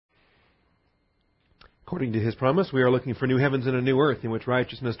According to His promise, we are looking for new heavens and a new earth in which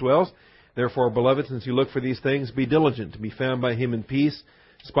righteousness dwells. Therefore, beloved, since you look for these things, be diligent to be found by Him in peace,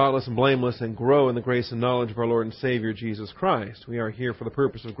 spotless and blameless, and grow in the grace and knowledge of our Lord and Savior, Jesus Christ. We are here for the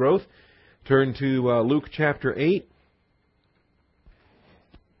purpose of growth. Turn to Luke chapter 8.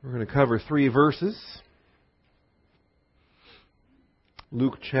 We're going to cover 3 verses.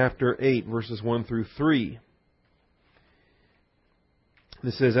 Luke chapter 8, verses 1 through 3.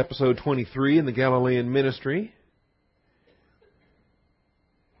 This is episode 23 in the Galilean ministry.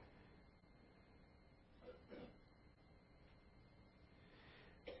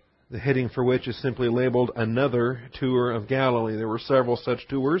 The heading for which is simply labeled Another Tour of Galilee. There were several such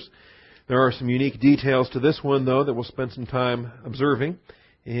tours. There are some unique details to this one, though, that we'll spend some time observing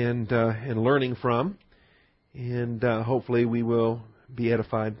and learning from. And hopefully we will be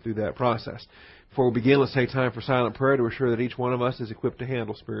edified through that process. Before we begin, let's take time for silent prayer to assure that each one of us is equipped to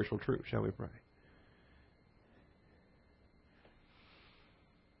handle spiritual truth. Shall we pray?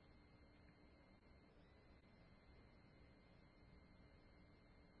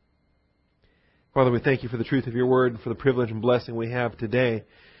 Father, we thank You for the truth of Your Word and for the privilege and blessing we have today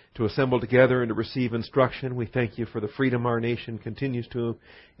to assemble together and to receive instruction. We thank You for the freedom our nation continues to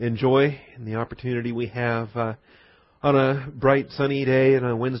enjoy and the opportunity we have on a bright, sunny day and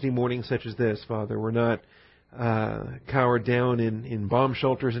a Wednesday morning such as this, Father. We're not cowered down in bomb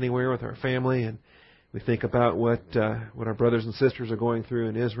shelters anywhere with our family, and we think about what our brothers and sisters are going through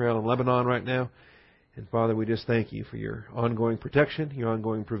in Israel and Lebanon right now. And Father, we just thank You for Your ongoing protection, Your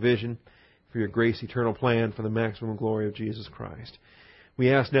ongoing provision, for Your grace, eternal plan for the maximum glory of Jesus Christ.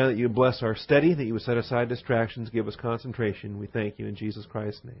 We ask now that You bless our study, that You would set aside distractions, give us concentration. We thank You in Jesus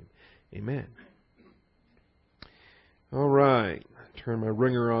Christ's name. Amen. All right. Turn my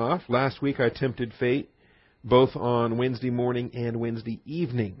ringer off. Last week I tempted fate both on Wednesday morning and Wednesday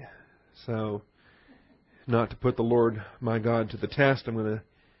evening. So, not to put the Lord my God to the test, I'm going to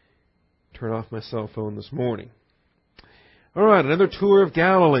turn off my cell phone this morning. All right, another tour of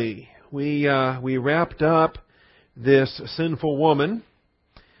Galilee. We wrapped up this sinful woman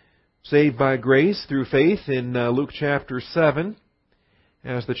saved by grace through faith in Luke chapter 7.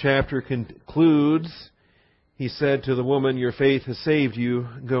 As the chapter concludes, He said to the woman, "Your faith has saved you.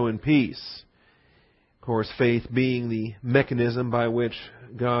 Go in peace." Of course, faith being the mechanism by which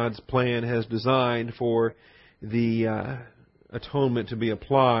God's plan has designed for the atonement to be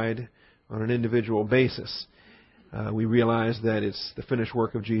applied on an individual basis. We realize that it's the finished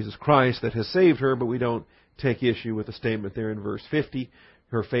work of Jesus Christ that has saved her, but we don't take issue with the statement there in verse 50.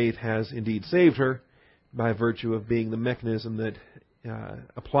 Her faith has indeed saved her by virtue of being the mechanism that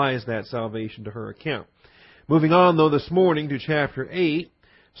applies that salvation to her account. Moving on, though, this morning to chapter 8,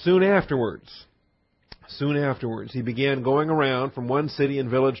 soon afterwards, He began going around from one city and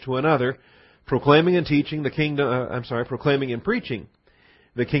village to another, proclaiming and preaching the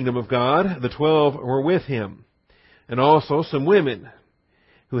kingdom of God. The 12 were with Him, and also some women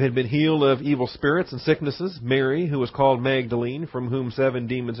who had been healed of evil spirits and sicknesses, Mary, who was called Magdalene, from whom 7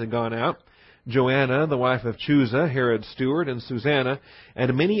 demons had gone out, Joanna, the wife of Chuza, Herod's steward, and Susanna,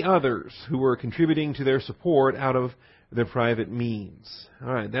 and many others who were contributing to their support out of their private means.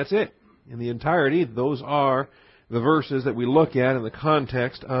 All right, that's it. In the entirety, those are the verses that we look at in the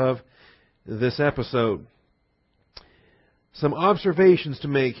context of this episode. Some observations to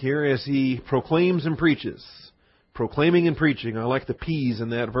make here as He proclaims and preaches. Proclaiming and preaching. I like the P's in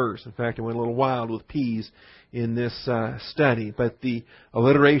that verse. In fact, I went a little wild with P's in this study. But the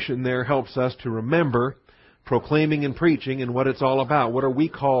alliteration there helps us to remember proclaiming and preaching and what it's all about. What are we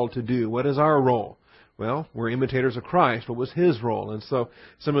called to do? What is our role? Well, we're imitators of Christ. What was His role? And so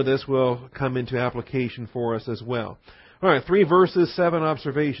some of this will come into application for us as well. All right, 3 verses, 7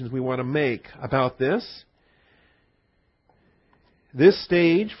 observations we want to make about this. This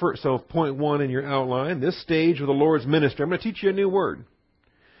stage, so point 1 in your outline, this stage of the Lord's ministry, I'm going to teach you a new word.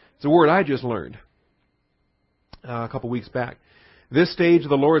 It's a word I just learned a couple weeks back. This stage of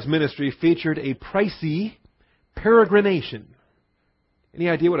the Lord's ministry featured a pricey peregrination. Any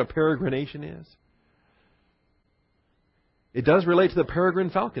idea what a peregrination is? It does relate to the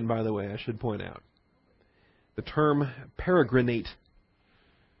peregrine falcon, by the way, I should point out. The term peregrinate,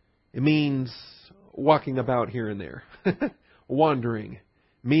 it means walking about here and there. Wandering,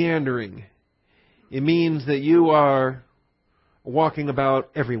 meandering. It means that you are walking about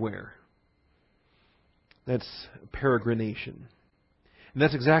everywhere. That's peregrination. And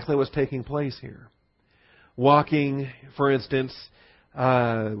that's exactly what's taking place here. Walking, for instance,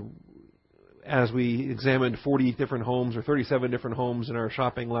 as we examined 40 different homes or 37 different homes in our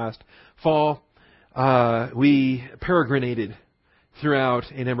shopping last fall, we peregrinated throughout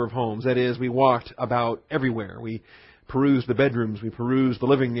a number of homes. That is, we walked about everywhere. We perused the bedrooms, we perused the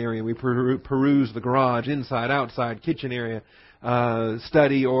living area, we perused the garage, inside, outside, kitchen area,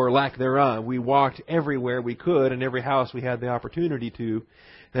 study or lack thereof. We walked everywhere we could, in every house we had the opportunity to.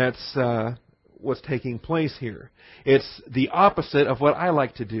 That's what's taking place here. It's the opposite of what I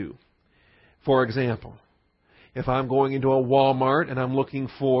like to do. For example, if I'm going into a Walmart and I'm looking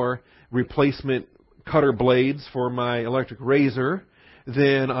for replacement cutter blades for my electric razor,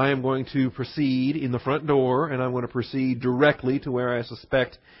 then I am going to proceed in the front door, and I'm going to proceed directly to where I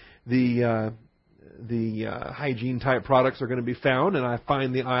suspect the hygiene type products are going to be found, and I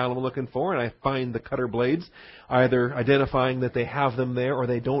find the aisle I'm looking for, and I find the cutter blades, either identifying that they have them there or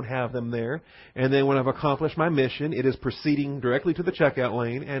they don't have them there. And then when I've accomplished my mission, it is proceeding directly to the checkout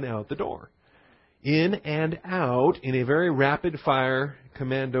lane and out the door. In and out in a very rapid fire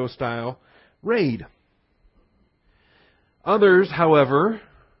commando style raid. Others, however,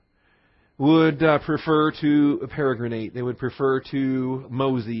 would prefer to peregrinate. They would prefer to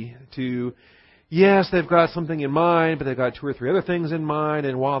mosey, to, yes, they've got something in mind, but they've got 2 or 3 other things in mind,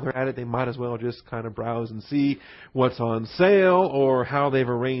 and while they're at it, they might as well just kind of browse and see what's on sale, or how they've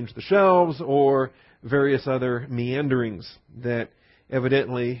arranged the shelves, or various other meanderings that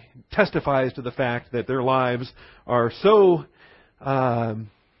evidently testifies to the fact that their lives are so...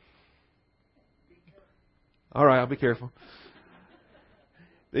 all right, I'll be careful.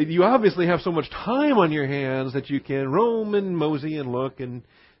 You obviously have so much time on your hands that you can roam and mosey and look and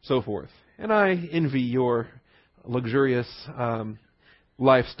so forth. And I envy your luxurious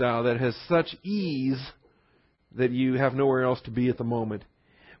lifestyle that has such ease that you have nowhere else to be at the moment.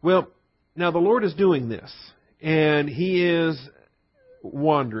 Well, now the Lord is doing this, and He is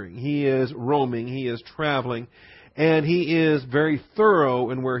wandering, He is roaming, He is traveling, and He is very thorough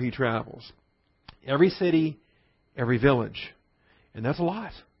in where He travels. Every city, every village. And that's a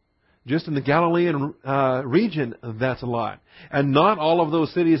lot. Just in the Galilean region, that's a lot. And not all of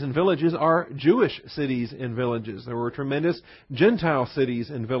those cities and villages are Jewish cities and villages. There were tremendous Gentile cities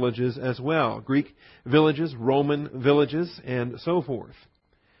and villages as well. Greek villages, Roman villages, and so forth.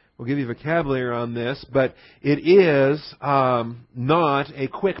 We'll give you vocabulary on this, but it is not a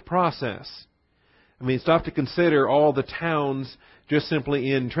quick process. I mean, stop to consider all the towns just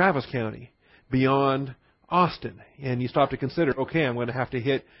simply in Travis County, beyond Austin. And you stop to consider, okay, I'm going to have to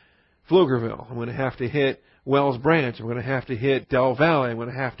hit Pflugerville. I'm going to have to hit Wells Branch. I'm going to have to hit Del Valle. I'm going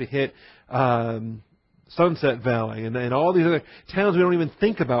to have to hit Sunset Valley. And all these other towns we don't even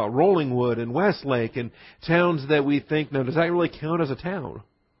think about, Rollingwood and Westlake, and towns that we think, now, does that really count as a town?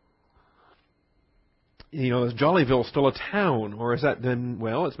 You know, is Jollyville still a town? Or is that then,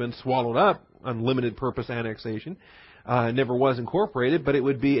 well, it's been swallowed up, unlimited purpose annexation. Never was incorporated, but it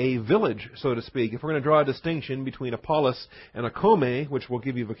would be a village, so to speak. If we're going to draw a distinction between a polis and a come, which we'll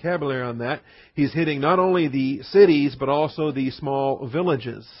give you vocabulary on that, he's hitting not only the cities, but also the small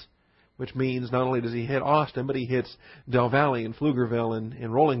villages, which means not only does he hit Austin, but he hits Del Valle and Pflugerville and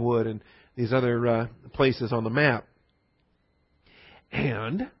Rollingwood and these other places on the map.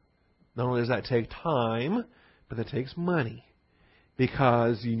 And not only does that take time, but it takes money,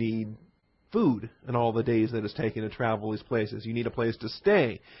 because you need food and all the days that it's taken to travel these places. You need a place to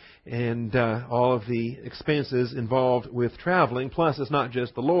stay, and all of the expenses involved with traveling. Plus, it's not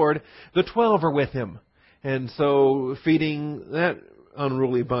just the Lord. The 12 are with Him. And so feeding that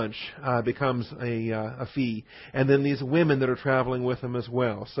unruly bunch becomes a fee. And then these women that are traveling with Him as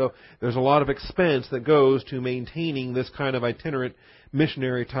well. So there's a lot of expense that goes to maintaining this kind of itinerant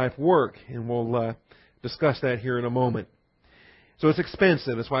missionary type work. And we'll discuss that here in a moment. So it's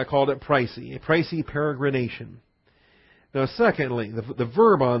expensive. That's why I called it pricey. A pricey peregrination. Now, secondly, the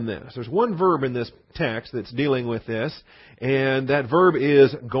verb on this. There's one verb in this text that's dealing with this, and that verb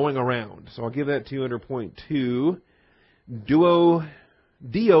is going around. So I'll give that to you under point 2. Duo.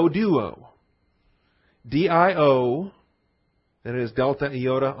 D-I-O. That is delta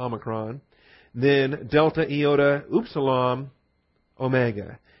iota omicron. Then delta iota upsilon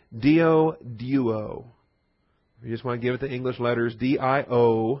omega. Duo. You just want to give it the English letters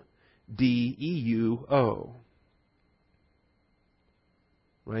D-I-O-D-E-U-O.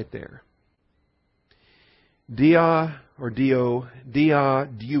 Right there. Dia or Dio,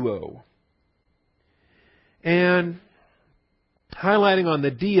 duo. And highlighting on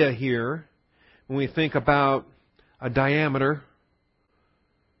the dia here, when we think about a diameter,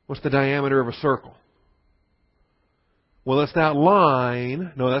 what's the diameter of a circle? Well, it's that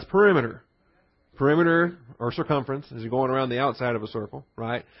line. No, that's perimeter. Perimeter or circumference as you're going around the outside of a circle,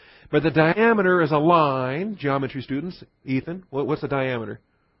 right? But the diameter is a line. Geometry students, Ethan, what's the diameter?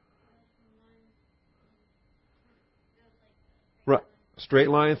 Right. Straight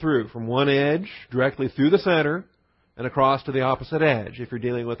line through, from one edge, directly through the center, and across to the opposite edge, if you're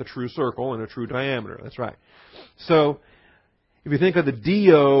dealing with a true circle and a true diameter. That's right. So, if you think of the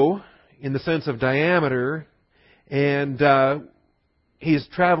DO in the sense of diameter, and he's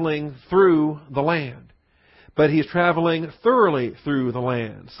traveling through the land. But he's traveling thoroughly through the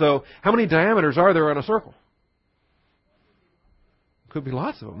land. So, how many diameters are there on a circle? Could be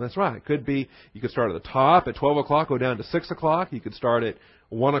lots of them. That's right. It could be, you could start at the top at 12 o'clock, go down to 6 o'clock. You could start at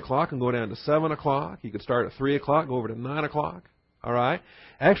 1 o'clock and go down to 7 o'clock. You could start at 3 o'clock, go over to 9 o'clock. All right?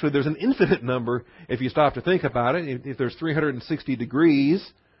 Actually, there's an infinite number if you stop to think about it. If there's 360 degrees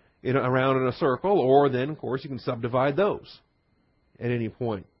around in a circle, or then, of course, you can subdivide those at any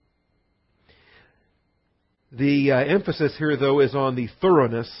point. The emphasis here, though, is on the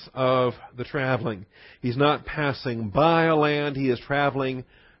thoroughness of the traveling. He's not passing by a land. He is traveling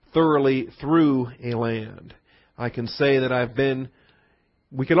thoroughly through a land. I can say that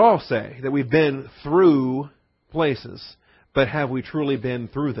we could all say that we've been through places, but have we truly been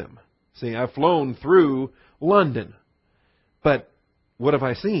through them? See, I've flown through London, but what have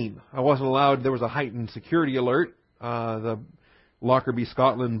I seen? I wasn't allowed, there was a heightened security alert. The Lockerbie,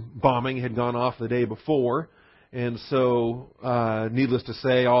 Scotland bombing had gone off the day before. And so, needless to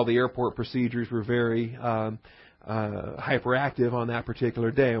say, all the airport procedures were very hyperactive on that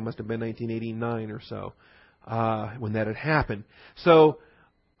particular day. It must have been 1989 or so when that had happened. So,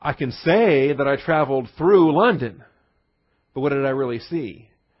 I can say that I traveled through London. But what did I really see?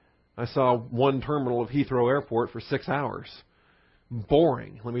 I saw one terminal of Heathrow Airport for 6 hours.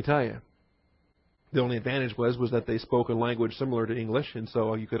 Boring, let me tell you. The only advantage was that they spoke a language similar to English, and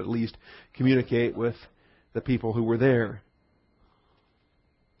so you could at least communicate with the people who were there.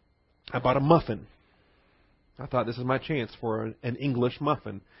 I bought a muffin. I thought this is my chance for an English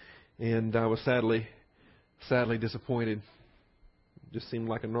muffin, and I was sadly disappointed. It just seemed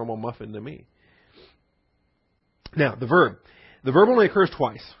like a normal muffin to me. Now, the verb. The verb only occurs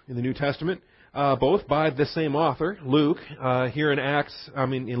twice in the New Testament, both by the same author, Luke. Here in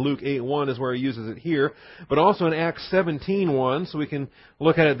Luke 8:1 is where he uses it here, but also in Acts 17:1. So we can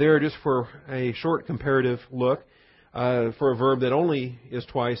look at it there just for a short comparative look for a verb that only is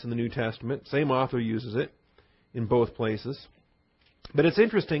twice in the New Testament. Same author uses it in both places. But it's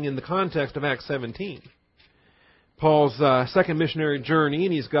interesting in the context of Acts 17. Paul's second missionary journey,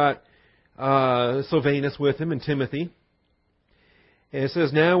 and he's got Silvanus with him and Timothy. And it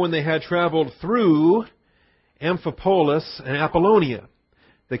says, now when they had traveled through Amphipolis and Apollonia,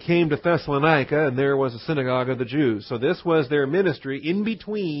 they came to Thessalonica, and there was a synagogue of the Jews. So this was their ministry in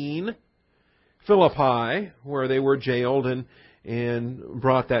between Philippi, where they were jailed and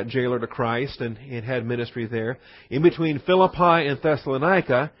brought that jailer to Christ and had ministry there. In between Philippi and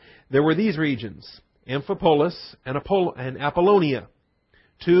Thessalonica, there were these regions, Amphipolis and Apollonia.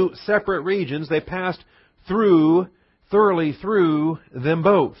 Two separate regions. They passed thoroughly through them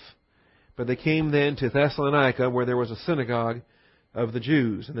both. But they came then to Thessalonica, where there was a synagogue of the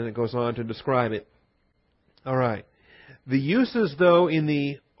Jews. And then it goes on to describe it. All right. The uses, though, in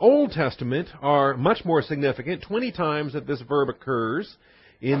the Old Testament are much more significant. 20 times that this verb occurs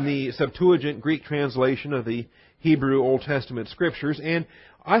in the Septuagint Greek translation of the Hebrew Old Testament Scriptures. And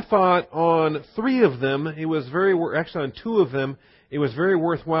I thought on 3 of them, actually on 2 of them, it was very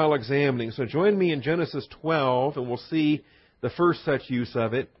worthwhile examining. So join me in Genesis 12, and we'll see the first such use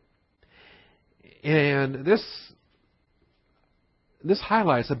of it. And this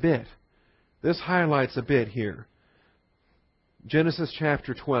highlights a bit. This highlights a bit here. Genesis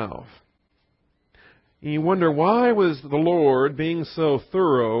chapter 12. And you wonder, why was the Lord being so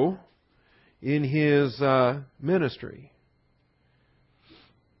thorough in His ministry?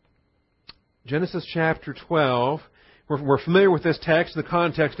 Genesis chapter 12. We're familiar with this text. The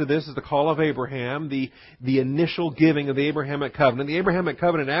context of this is the call of Abraham, the initial giving of the Abrahamic covenant. The Abrahamic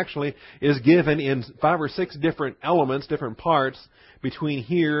covenant actually is given in 5 or 6 different elements, different parts, between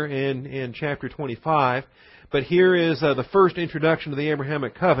here and chapter 25. But here is the first introduction to the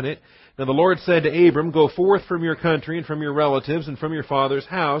Abrahamic covenant. Now the Lord said to Abram, go forth from your country and from your relatives and from your father's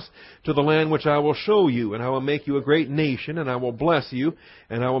house to the land which I will show you, and I will make you a great nation, and I will bless you,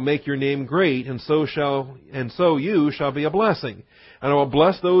 and I will make your name great, and so you shall be a blessing. And I will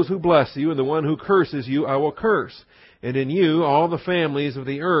bless those who bless you, and the one who curses you I will curse. And in you all the families of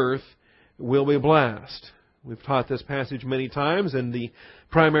the earth will be blessed. We've taught this passage many times, and the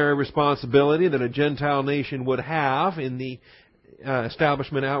primary responsibility that a Gentile nation would have in the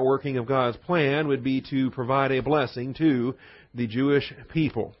establishment, outworking of God's plan would be to provide a blessing to the Jewish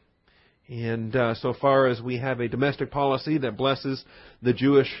people. And so far as we have a domestic policy that blesses the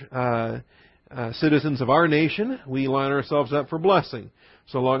Jewish citizens of our nation, we line ourselves up for blessing.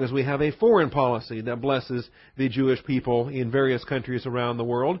 So long as we have a foreign policy that blesses the Jewish people in various countries around the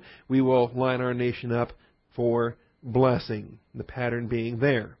world, we will line our nation up for blessing. The pattern being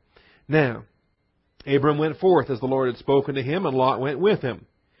there. Now, Abram went forth as the Lord had spoken to him, and Lot went with him.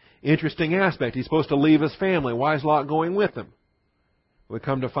 Interesting aspect. He's supposed to leave his family. Why is Lot going with him? We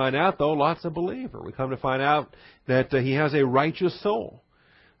come to find out, though, Lot's a believer. We come to find out that he has a righteous soul.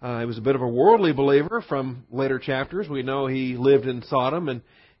 He was a bit of a worldly believer from later chapters. We know he lived in Sodom,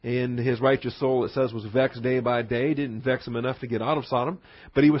 and his righteous soul, it says, was vexed day by day. Didn't vex him enough to get out of Sodom,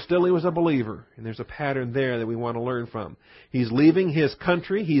 but he was a believer. And there's a pattern there that we want to learn from. He's leaving his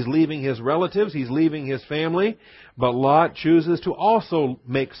country, he's leaving his relatives, he's leaving his family, but Lot chooses to also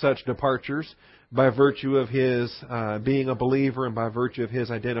make such departures by virtue of his being a believer and by virtue of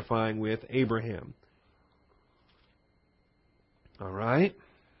his identifying with Abraham. All right.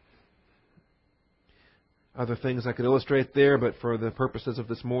 Other things I could illustrate there, but for the purposes of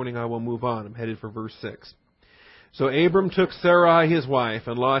this morning, I will move on. I'm headed for verse 6. So Abram took Sarai his wife,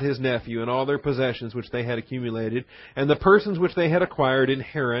 and Lot his nephew, and all their possessions which they had accumulated, and the persons which they had acquired in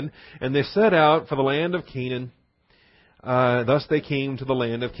Haran, and they set out for the land of Canaan. Thus they came to the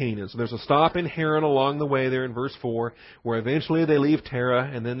land of Canaan. So there's a stop in Haran along the way there in verse 4, where eventually they leave Terah,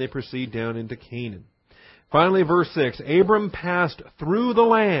 and then they proceed down into Canaan. Finally, verse 6, Abram passed through the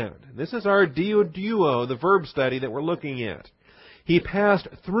land. This is our duo, the verb study that we're looking at. He passed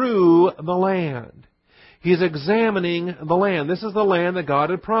through the land. He's examining the land. This is the land that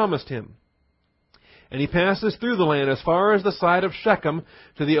God had promised him. And he passes through the land as far as the site of Shechem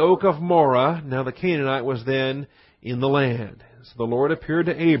to the oak of Moreh. Now the Canaanite was then in the land. So the Lord appeared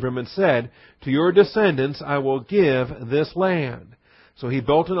to Abram and said, to your descendants I will give this land. So he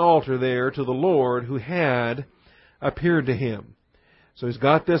built an altar there to the Lord who had appeared to him. So he's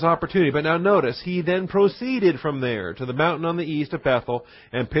got this opportunity. But now notice, he then proceeded from there to the mountain on the east of Bethel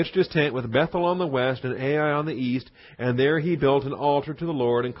and pitched his tent with Bethel on the west and Ai on the east. And there he built an altar to the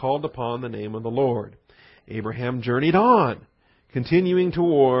Lord and called upon the name of the Lord. Abraham journeyed on, continuing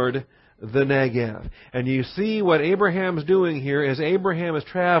toward the Negev. And you see what Abraham's doing here is Abraham is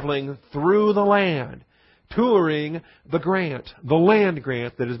traveling through the land, touring the grant, the land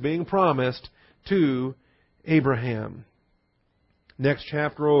grant that is being promised to Abraham. Next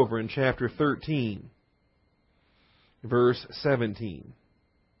chapter over, in chapter 13, verse 17.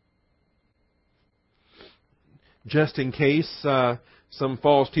 Just in case some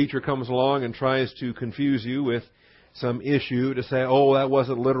false teacher comes along and tries to confuse you with some issue to say, oh, that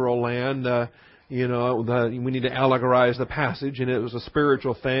wasn't literal land, we need to allegorize the passage, and it was a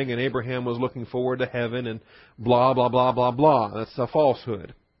spiritual thing, and Abraham was looking forward to heaven, and blah, blah, blah, blah, blah. That's a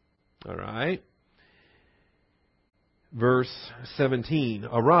falsehood. All right? Verse 17.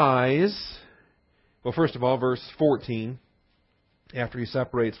 Arise. Well, first of all, verse 14, after he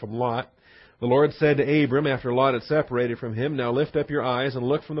separates from Lot. The Lord said to Abram, after Lot had separated from him, now lift up your eyes and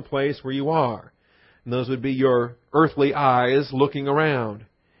look from the place where you are. And those would be your earthly eyes looking around.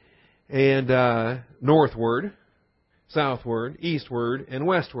 And northward, southward, eastward, and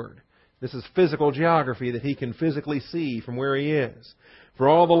westward. This is physical geography that he can physically see from where he is. For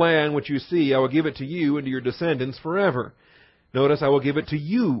all the land which you see, I will give it to you and to your descendants forever. Notice, I will give it to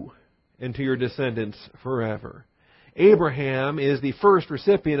you and to your descendants forever. Abraham is the first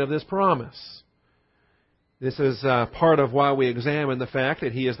recipient of this promise. This is part of why we examine the fact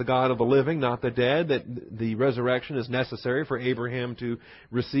that he is the God of the living, not the dead, that the resurrection is necessary for Abraham to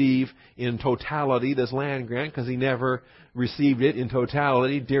receive in totality this land grant, because he never received it in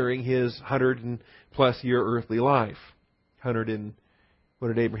totality during his 100+ year earthly life. What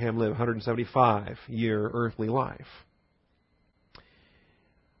did Abraham live? 175-year earthly life.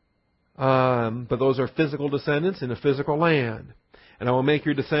 But those are physical descendants in a physical land. And I will make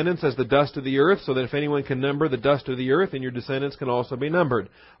your descendants as the dust of the earth, so that if anyone can number the dust of the earth, then your descendants can also be numbered.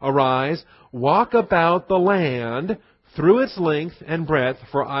 Arise, walk about the land through its length and breadth,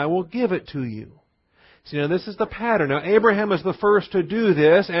 for I will give it to you. See, now this is the pattern. Now, Abraham is the first to do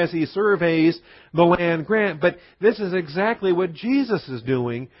this as he surveys the land grant, but this is exactly what Jesus is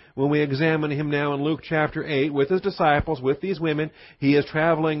doing when we examine him now in Luke chapter 8 with his disciples, with these women. He is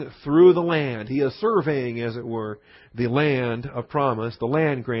traveling through the land. He is surveying, as it were, the land of promise, the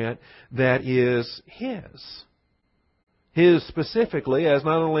land grant that is his. His specifically as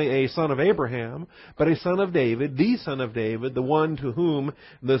not only a son of Abraham, but a son of David, the son of David, the one to whom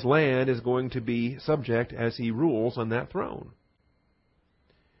this land is going to be subject as he rules on that throne.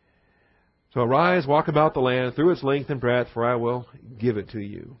 So arise, walk about the land through its length and breadth, for I will give it to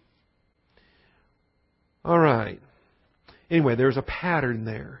you. All right. Anyway, there's a pattern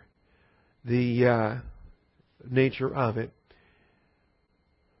there. the nature of it.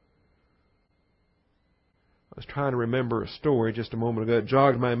 I was trying to remember a story just a moment ago. It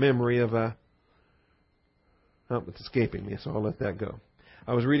jogged my memory of a... Oh, it's escaping me, so I'll let that go.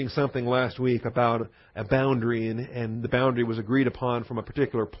 I was reading something last week about a boundary, and the boundary was agreed upon from a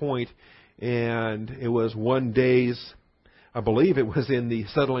particular point, and it was one day's, I believe it was in the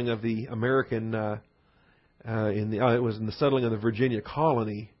settling of the American, it was in the settling of the Virginia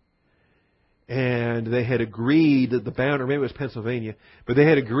colony, and they had agreed that the boundary, maybe it was Pennsylvania, but they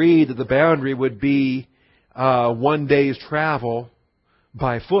had agreed that the boundary would be 1 day's travel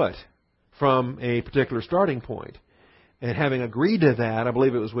by foot from a particular starting point. And having agreed to that, I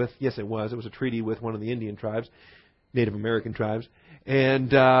believe it was it was a treaty with one of the Indian tribes, Native American tribes.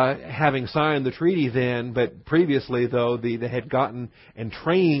 And having signed the treaty then, but previously, though, they had gotten and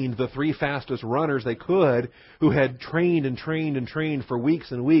trained the 3 fastest runners they could, who had trained and trained and trained for weeks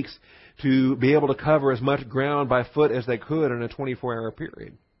and weeks to be able to cover as much ground by foot as they could in a 24-hour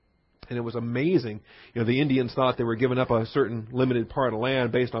period. And it was amazing. You know, the Indians thought they were giving up a certain limited part of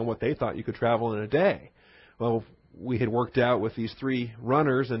land based on what they thought you could travel in a day. Well, we had worked out with these 3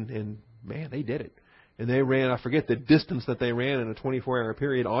 runners, and man, they did it. And they ran, I forget the distance that they ran in a 24-hour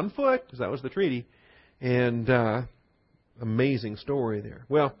period on foot, because that was the treaty. And amazing story there.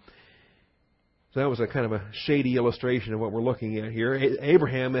 Well, so that was a kind of a shady illustration of what we're looking at here.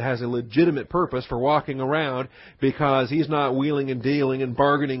 Abraham has a legitimate purpose for walking around, because he's not wheeling and dealing and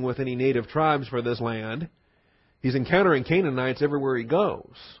bargaining with any native tribes for this land. He's encountering Canaanites everywhere he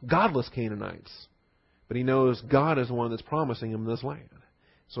goes, godless Canaanites. But he knows God is the one that's promising him this land.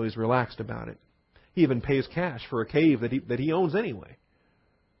 So he's relaxed about it. He even pays cash for a cave that he owns anyway.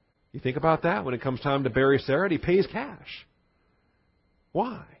 You think about that? When it comes time to bury Sarah, he pays cash.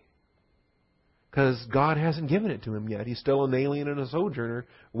 Why? Because God hasn't given it to him yet. He's still an alien and a sojourner,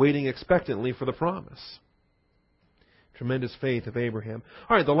 waiting expectantly for the promise. Tremendous faith of Abraham.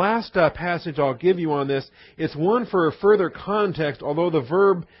 All right, the last passage I'll give you on this, it's one for further context. Although the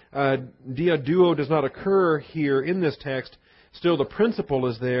verb diaduo does not occur here in this text, still the principle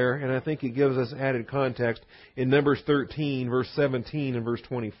is there, and I think it gives us added context in Numbers 13, verse 17 and verse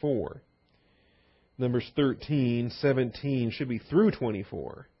 24. Numbers 13, 17 should be through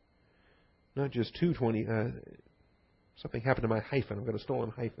 24. Not just 220. Something happened to my hyphen. I've got a stolen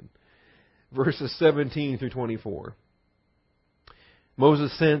hyphen. Verses 17 through 24.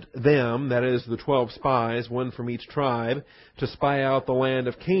 Moses sent them, that is the 12 spies, one from each tribe, to spy out the land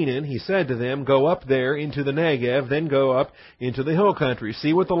of Canaan. He said to them, "Go up there into the Negev, then go up into the hill country.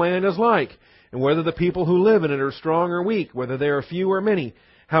 See what the land is like, and whether the people who live in it are strong or weak, whether they are few or many.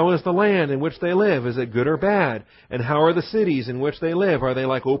 How is the land in which they live? Is it good or bad? And how are the cities in which they live? Are they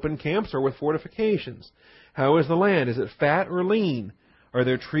like open camps or with fortifications? How is the land? Is it fat or lean? Are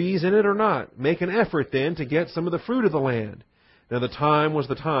there trees in it or not? Make an effort then to get some of the fruit of the land." Now the time was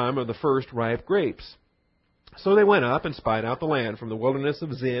the time of the first ripe grapes. So they went up and spied out the land from the wilderness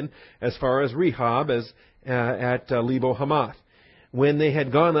of Zin as far as Rehob, at Lebo Hamath. When they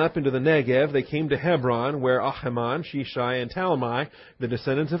had gone up into the Negev, they came to Hebron, where Ahiman, Shishai, and Talmai, the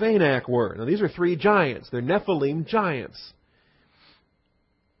descendants of Anak, were. Now these are 3 giants. They're Nephilim giants.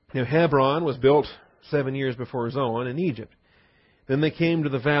 Now Hebron was built 7 years before Zoan in Egypt. Then they came to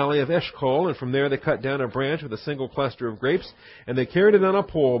the valley of Eshcol, and from there they cut down a branch with a single cluster of grapes, and they carried it on a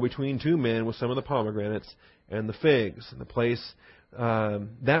pole between 2 men with some of the pomegranates and the figs. And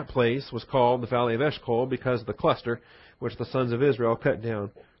that place was called the valley of Eshcol because of the cluster which the sons of Israel cut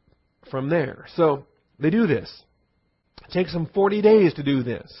down from there. So they do this. It takes them 40 days to do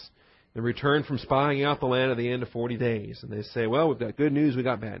this. They return from spying out the land at the end of 40 days. And they say, well, we've got good news, we've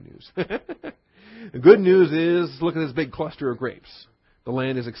got bad news. The good news is, look at this big cluster of grapes. The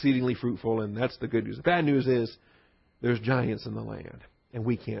land is exceedingly fruitful, and that's the good news. The bad news is, there's giants in the land, and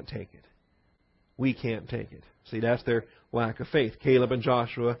we can't take it. We can't take it. See, that's their lack of faith. Caleb and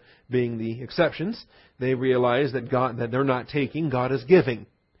Joshua being the exceptions, they realize that they're not taking, God is giving.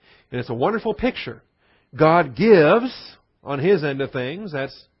 And it's a wonderful picture. God gives on His end of things,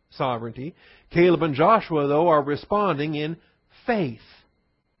 that's sovereignty. Caleb and Joshua, though, are responding in faith.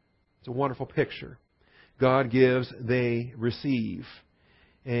 It's a wonderful picture. God gives, they receive.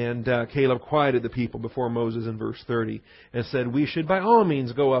 And Caleb quieted the people before Moses in verse 30 and said, "We should by all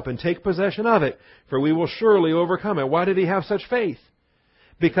means go up and take possession of it, for we will surely overcome it." Why did he have such faith?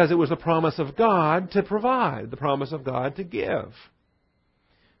 Because it was the promise of God to provide, the promise of God to give.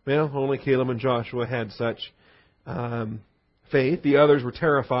 Well, only Caleb and Joshua had such faith. The others were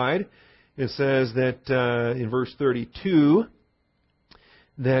terrified. It says that in verse 32...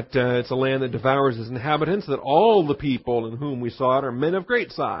 that it's a land that devours its inhabitants, that all the people in whom we saw it are men of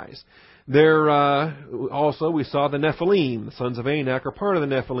great size. There also we saw the Nephilim. The sons of Anak are part of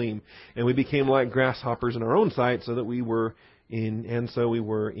the Nephilim, and we became like grasshoppers in our own sight, so we were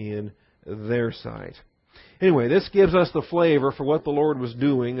in their sight. Anyway, this gives us the flavor for what the Lord was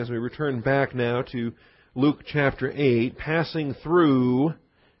doing as we return back now to Luke chapter 8, passing through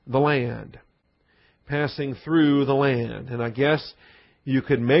the land. Passing through the land. And I guess you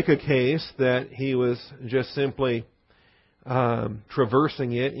could make a case that he was just simply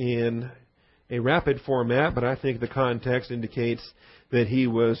traversing it in a rapid format, but I think the context indicates that he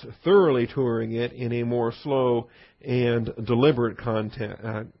was thoroughly touring it in a more slow and deliberate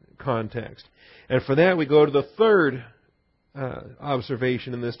context. And for that, we go to the third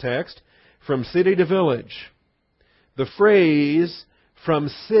observation in this text, from city to village. The phrase, from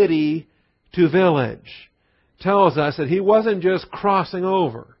city to village, tells us that he wasn't just crossing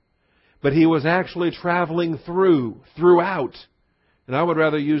over, but he was actually traveling throughout. And I would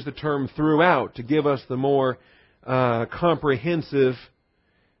rather use the term throughout to give us the more comprehensive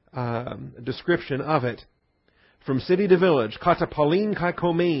description of it. From city to village, katapalin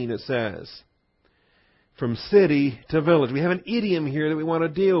kaikomein, it says. From city to village. We have an idiom here that we want to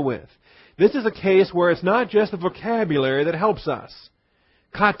deal with. This is a case where it's not just the vocabulary that helps us.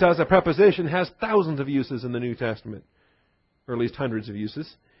 Kata, as a preposition, has thousands of uses in the New Testament, or at least hundreds of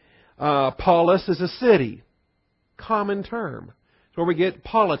uses. Polis is a city, common term. It's where we get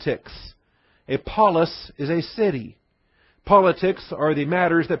politics. A polis is a city. Politics are the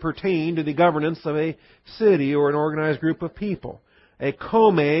matters that pertain to the governance of a city or an organized group of people. A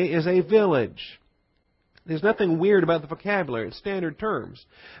kome is a village. There's nothing weird about the vocabulary. It's standard terms.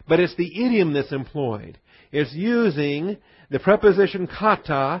 But it's the idiom that's employed. It's using the preposition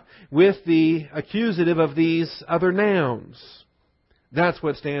kata with the accusative of these other nouns. That's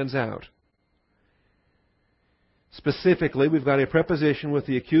what stands out. Specifically, we've got a preposition with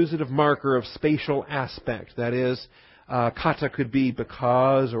the accusative marker of spatial aspect. That is, kata could be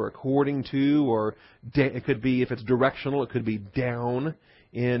because or according to, or it could be, if it's directional, it could be down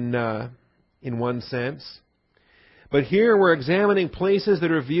in one sense. But here we're examining places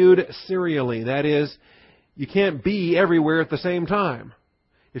that are viewed serially. That is, you can't be everywhere at the same time.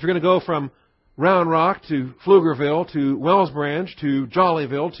 If you're going to go from Round Rock to Pflugerville to Wells Branch to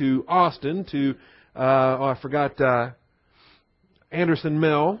Jollyville to Austin to, Anderson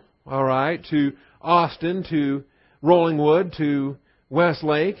Mill, all right, to Austin to Rollingwood to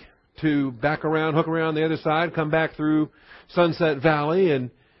Westlake to back around, hook around the other side, come back through Sunset Valley and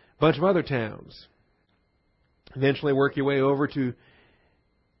a bunch of other towns. Eventually work your way over to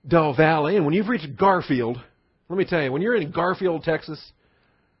Del Valley. And when you've reached Garfield, let me tell you, when you're in Garfield, Texas,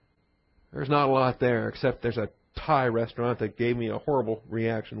 there's not a lot there, except there's a Thai restaurant that gave me a horrible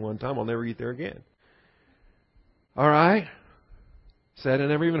reaction one time. I'll never eat there again. All right? Said I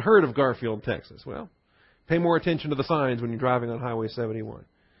never even heard of Garfield, Texas. Well, pay more attention to the signs when you're driving on Highway 71.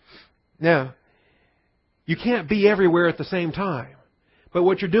 Now, you can't be everywhere at the same time. But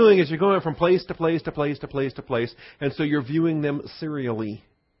what you're doing is you're going from place to place to place to place to place, and so you're viewing them serially.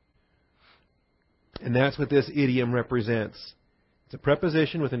 And that's what this idiom represents. It's a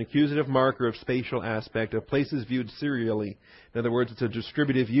preposition with an accusative marker of spatial aspect, of places viewed serially. In other words, it's a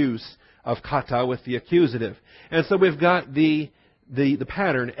distributive use of kata with the accusative. And so we've got the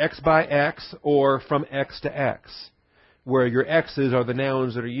pattern, X by X or from X to X, where your X's are the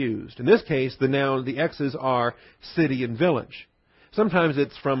nouns that are used. In this case, the X's are city and village. Sometimes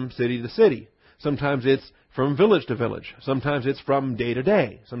it's from city to city. Sometimes it's from village to village. Sometimes it's from day to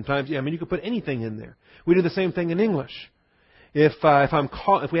day. Sometimes, you could put anything in there. We do the same thing in English. If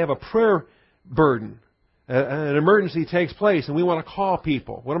we have a prayer burden, an emergency takes place, and we want to call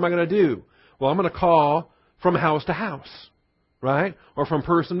people, what am I going to do? Well, I'm going to call from house to house, right? Or from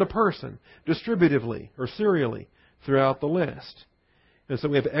person to person, distributively or serially throughout the list. And so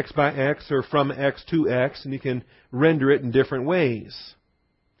we have X by X or from X to X, and you can render it in different ways.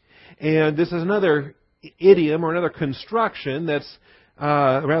 And this is another idiom or another construction that's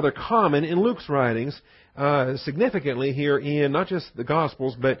rather common in Luke's writings, significantly here in not just the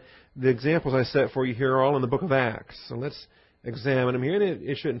Gospels, but the examples I set for you here are all in the book of Acts. So let's examine them here, and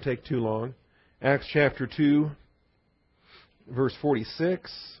it shouldn't take too long. Acts chapter 2, verse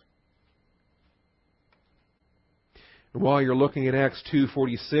 46. And while you're looking at Acts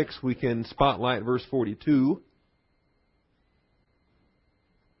 2:46, we can spotlight verse 42.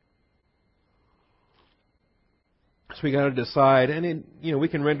 So we got to decide, and we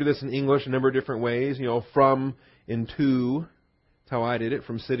can render this in English a number of different ways. From and to. That's how I did it,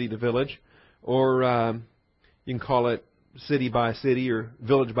 from city to village, or you can call it city by city or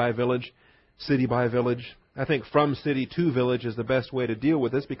village by village, city by village. I think from city to village is the best way to deal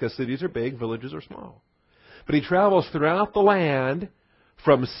with this because cities are big, villages are small. But he travels throughout the land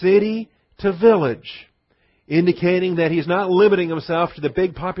from city to village, indicating that he's not limiting himself to the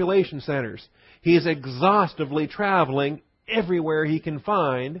big population centers. He is exhaustively traveling everywhere he can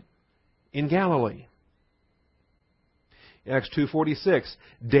find in Galilee. Acts 2:46,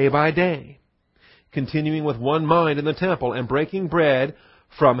 day by day, continuing with one mind in the temple and breaking bread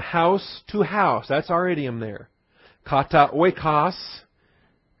from house to house. That's our idiom there. Kata oikos,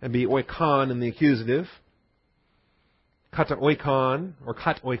 and be oikon in the accusative. Kata oikon, or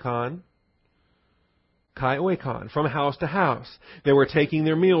kat oikon. Kai oikon, from house to house. They were taking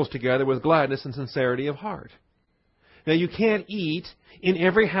their meals together with gladness and sincerity of heart. Now you can't eat in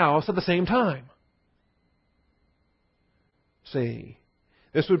every house at the same time. See,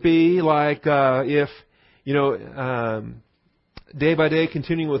 this would be like if, day by day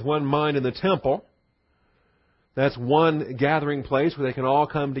continuing with one mind in the temple. That's one gathering place where they can all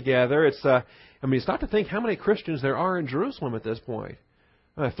come together. It's not to think how many Christians there are in Jerusalem at this point.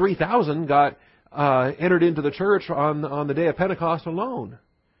 3,000 got entered into the church on the day of Pentecost alone,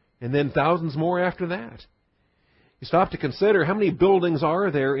 and then thousands more after that. You stop to consider how many buildings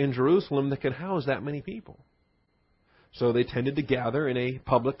are there in Jerusalem that can house that many people. So they tended to gather in a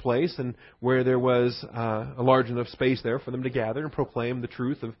public place and where there was a large enough space there for them to gather and proclaim the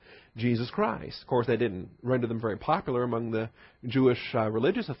truth of Jesus Christ. Of course, that didn't render them very popular among the Jewish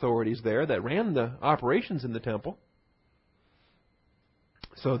religious authorities there that ran the operations in the temple.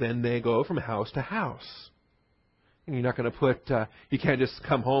 So then they go from house to house. And you're not going to you can't just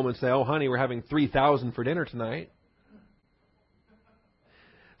come home and say, oh, honey, we're having 3,000 for dinner tonight.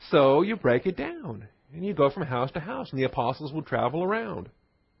 So you break it down. And you go from house to house, and the apostles would travel around.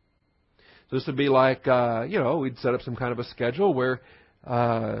 So this would be like, we'd set up some kind of a schedule where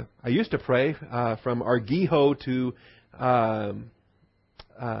I used to pray from Argiho to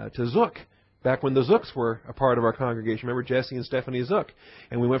Zook, back when the Zooks were a part of our congregation. Remember Jesse and Stephanie Zook?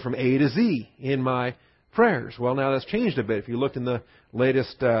 And we went from A to Z in my prayers. Well, now that's changed a bit. If you look in the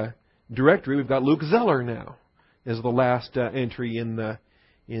latest directory, we've got Luke Zeller now as the last entry in the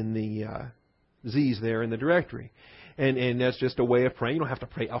Z's there in the directory. And that's just a way of praying. You don't have to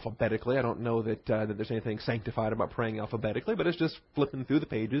pray alphabetically. I don't know that there's anything sanctified about praying alphabetically, but it's just flipping through the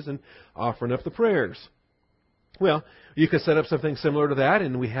pages and offering up the prayers. Well, you could set up something similar to that,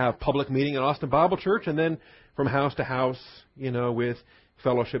 and we have public meeting at Austin Bible Church, and then from house to house, with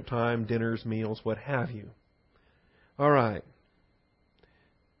fellowship time, dinners, meals, what have you. All right.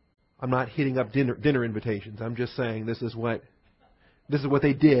 I'm not hitting up dinner invitations. I'm just saying this is what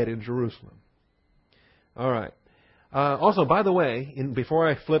they did in Jerusalem. All right. Also, by the way, before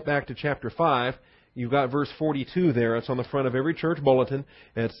I flip back to chapter 5, you've got verse 42 there. It's on the front of every church bulletin.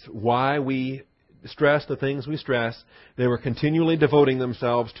 It's why we stress the things we stress. They were continually devoting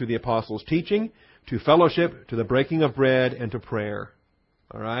themselves to the apostles' teaching, to fellowship, to the breaking of bread, and to prayer.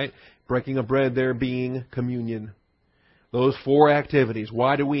 All right? Breaking of bread there being communion. Those four activities.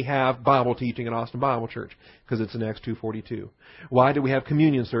 Why do we have Bible teaching at Austin Bible Church? Because it's in Acts 2:42. Why do we have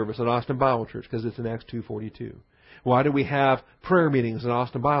communion service at Austin Bible Church? Because it's in Acts 2:42. Why do we have prayer meetings at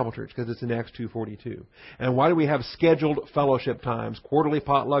Austin Bible Church? Because it's in Acts 2:42. And why do we have scheduled fellowship times, quarterly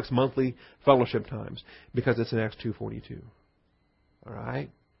potlucks, monthly fellowship times? Because it's in Acts 2:42. All right?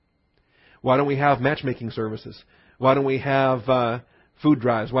 Why don't we have matchmaking services? Why don't we have food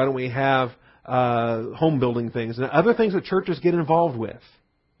drives? Why don't we have home building things and other things that churches get involved with?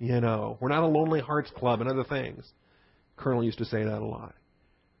 We're not a Lonely Hearts Club and other things. Colonel used to say that a lot.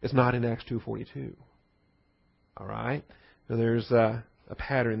 It's not in Acts 2:42. All right? So there's a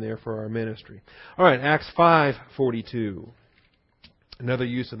pattern there for our ministry. All right, Acts 5:42. Another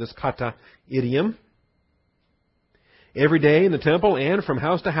use of this kata idiom. Every day in the temple and from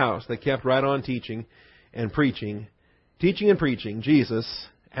house to house, they kept right on teaching and preaching Jesus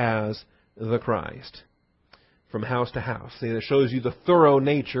as the Christ. From house to house. See, that shows you the thorough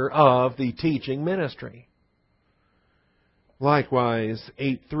nature of the teaching ministry. Likewise,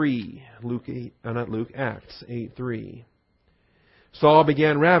 8:3, Acts 8:3. Saul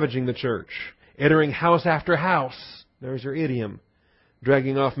began ravaging the church, entering house after house. There's your idiom.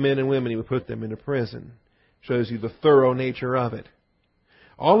 Dragging off men and women, he would put them into prison. Shows you the thorough nature of it.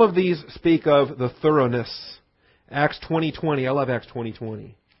 All of these speak of the thoroughness. Acts 20:20. I love Acts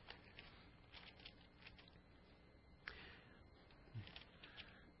 20:20.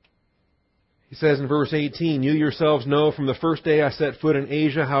 He says in verse 18, you yourselves know from the first day I set foot in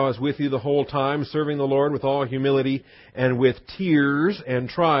Asia how I was with you the whole time, serving the Lord with all humility and with tears and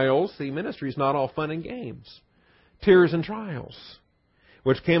trials. See, ministry is not all fun and games. Tears and trials.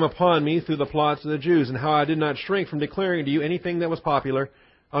 which came upon me through the plots of the Jews, and how I did not shrink from declaring to you anything that was popular.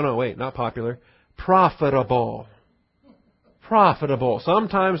 Oh no, wait, not popular. Profitable. Profitable.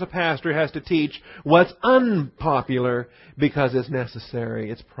 Sometimes a pastor has to teach what's unpopular because it's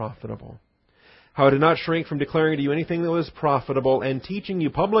necessary. It's profitable. How I did not shrink from declaring to you anything that was profitable, and teaching you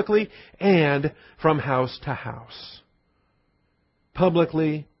publicly and from house to house.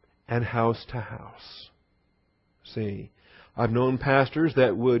 Publicly and house to house. See, I've known pastors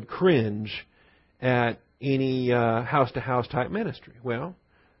that would cringe at any house-to-house type ministry. Well,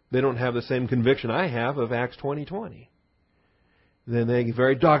 they don't have the same conviction I have of Acts 20:20. Then they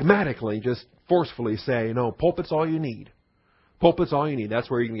very dogmatically, just forcefully say, no, pulpit's all you need. Pulpit's all you need. That's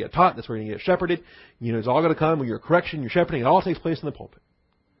where you're going to get taught. That's where you're going to get shepherded. You know, it's all going to come with your correction, your shepherding. It all takes place in the pulpit.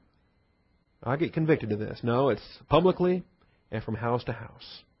 I get convicted of this. No, it's publicly and from house to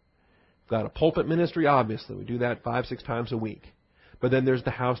house. We've got a pulpit ministry, obviously. We do that 5-6 times a week. But then there's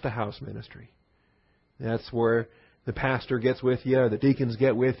the house-to-house ministry. That's where the pastor gets with you, the deacons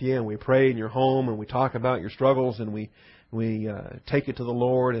get with you, and we pray in your home, and we talk about your struggles, and we take it to the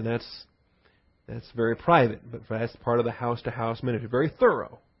Lord, and that's very private, but that's part of the house-to-house ministry. Very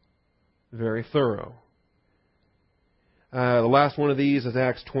thorough. Very thorough. The last one of these is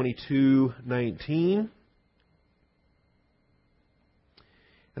Acts 22:19.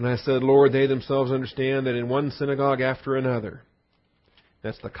 And I said, Lord, they themselves understand that in one synagogue after another,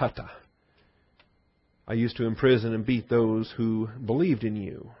 that's the kata, I used to imprison and beat those who believed in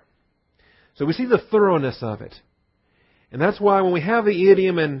you. So we see the thoroughness of it. And that's why when we have the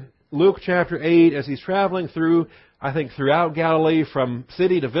idiom in Luke chapter 8, as he's traveling through, I think throughout Galilee from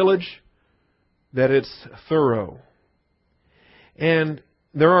city to village, that it's thorough. And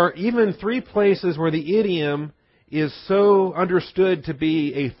there are even 3 places where the idiom is so understood to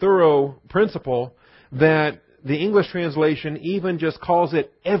be a thorough principle that the English translation even just calls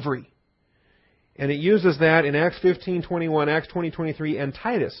it every. And it uses that in Acts 15:21, Acts 20:23, and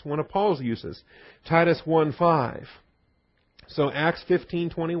Titus, one of Paul's uses. Titus 1:5. So Acts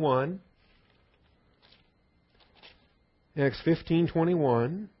 15:21. Acts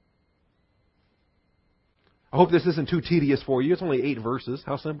 15:21. I hope this isn't too tedious for you. It's only 8 verses.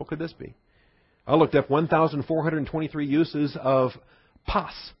 How simple could this be? I looked up 1,423 uses of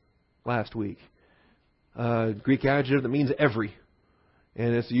pas last week. Greek adjective that means every.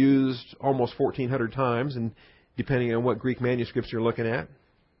 And it's used almost 1,400 times, and depending on what Greek manuscripts you're looking at,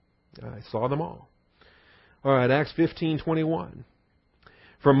 I saw them all. All right, Acts 15:21.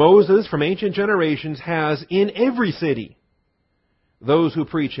 For Moses, from ancient generations, has in every city those who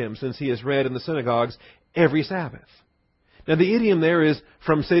preach him, since he is read in the synagogues every Sabbath. Now, the idiom there is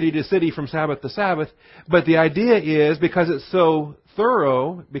from city to city, from Sabbath to Sabbath, but the idea is, because it's so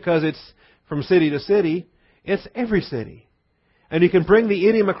thorough, because it's from city to city, it's every city. And you can bring the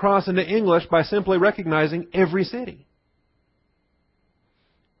idiom across into English by simply recognizing every city.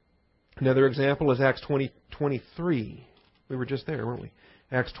 Another example is Acts 20:23. We were just there, weren't we?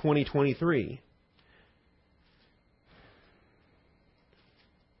 Acts 20:23.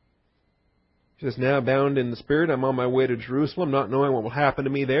 It says, now bound in the Spirit, I'm on my way to Jerusalem, not knowing what will happen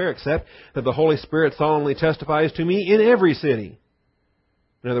to me there, except that the Holy Spirit solemnly testifies to me in every city.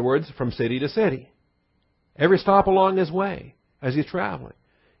 In other words, from city to city. Every stop along his way as he's traveling,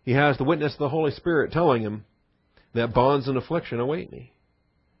 he has the witness of the Holy Spirit telling him that bonds and affliction await me.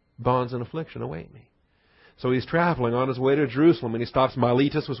 Bonds and affliction await me. So he's traveling on his way to Jerusalem, and he stops.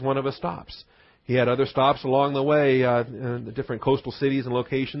 Miletus was one of his stops. He had other stops along the way, the different coastal cities and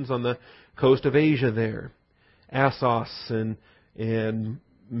locations on the coast of Asia there. Assos and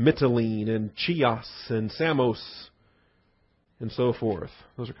Mytilene and Chios and Samos and so forth.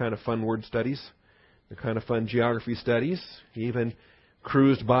 Those are kind of fun word studies. They're kind of fun geography studies. He even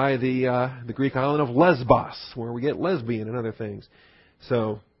cruised by the Greek island of Lesbos, where we get lesbian and other things.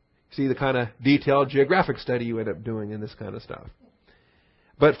 So, see the kind of detailed geographic study you end up doing in this kind of stuff.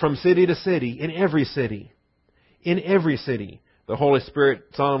 But from city to city, in every city, the Holy Spirit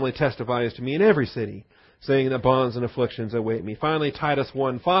solemnly testifies to me in every city, saying that bonds and afflictions await me. Finally, Titus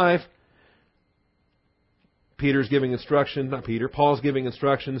 1:5. Paul's giving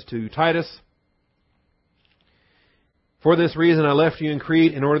instructions to Titus. For this reason I left you in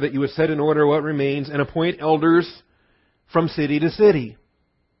Crete, in order that you would set in order what remains, and appoint elders from city to city.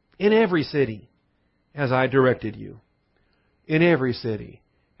 In every city, as I directed you. In every city,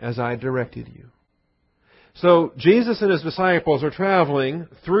 as I directed you. So, Jesus and his disciples are traveling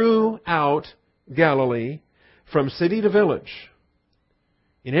throughout Galilee, from city to village.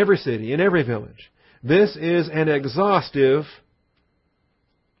 In every city, in every village. This is an exhaustive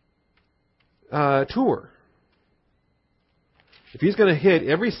tour. If he's going to hit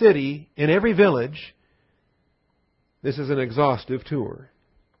every city and every village, this is an exhaustive tour.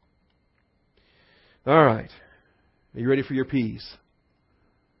 All right. Are you ready for your P's?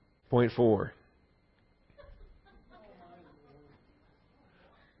 Point 4.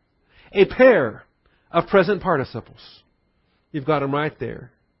 A pair of present participles. You've got them right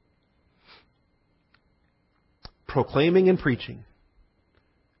there. Proclaiming and preaching.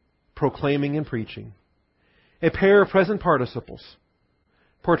 Proclaiming and preaching. A pair of present participles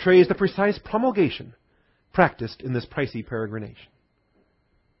portrays the precise promulgation practiced in this pricey peregrination.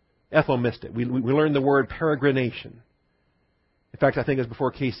 Ethel missed it. We learned the word peregrination. In fact, I think it was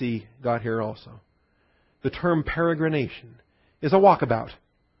before Casey got here also. The term peregrination is a walkabout.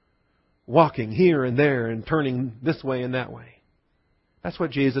 Walking here and there and turning this way and that way. That's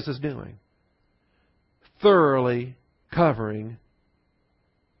what Jesus is doing. Thoroughly covering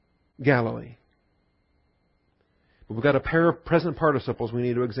Galilee. But we've got a pair of present participles we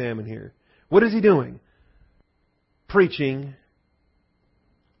need to examine here. What is he doing? Preaching,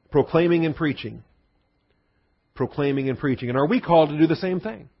 proclaiming and preaching. Proclaiming and preaching. And are we called to do the same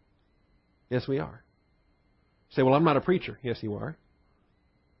thing? Yes, we are. You say, well, I'm not a preacher. Yes, you are.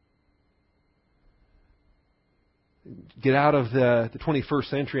 Get out of the 21st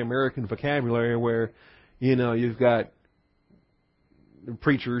century American vocabulary where, you've got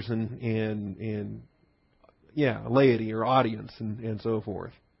preachers and laity or audience and so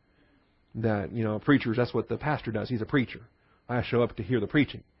forth. That, preachers, that's what the pastor does. He's a preacher. I show up to hear the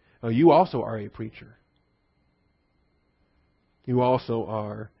preaching. You also are a preacher. You also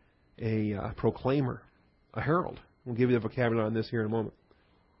are a proclaimer, a herald. We'll give you the vocabulary on this here in a moment.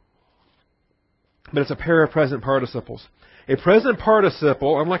 But it's a pair of present participles. A present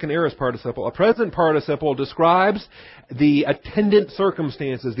participle, unlike an aorist participle, a present participle describes the attendant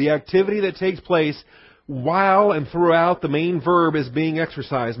circumstances, the activity that takes place while and throughout the main verb is being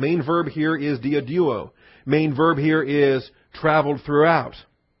exercised. Main verb here is diaduo. Main verb here is traveled throughout.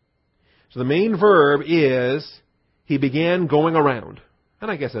 So the main verb is he began going around.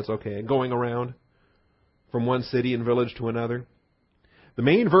 And I guess that's okay, going around from one city and village to another. The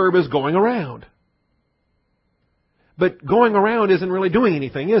main verb is going around. But going around isn't really doing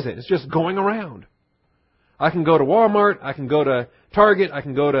anything, is it? It's just going around. I can go to Walmart, I can go to Target, I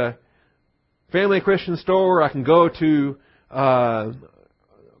can go to Family Christian Store, I can go to a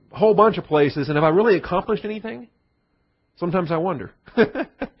whole bunch of places, and have I really accomplished anything? Sometimes I wonder.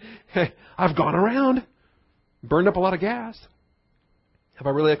 I've gone around, burned up a lot of gas. Have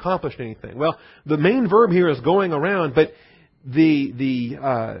I really accomplished anything? Well, the main verb here is going around, but the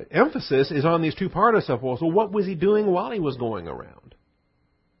emphasis is on these two participles. So what was he doing while he was going around?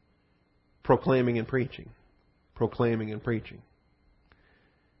 Proclaiming and preaching. Proclaiming and preaching.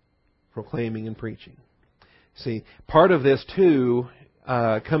 Proclaiming and preaching. See, part of this too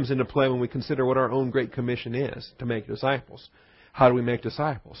comes into play when we consider what our own Great Commission is, to make disciples. How do we make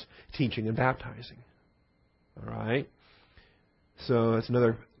disciples? Teaching and baptizing. All right? So that's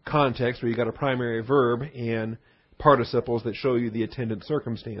another context where you've got a primary verb and participles that show you the attendant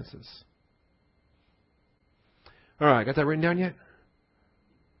circumstances. All right, got that written down yet?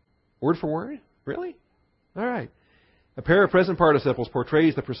 Word for word? Really? All right. A pair of present participles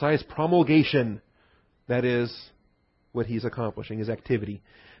portrays the precise promulgation, that is, what he's accomplishing, his activity,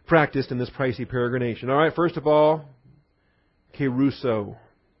 practiced in this pricey peregrination. All right, first of all, kerusso.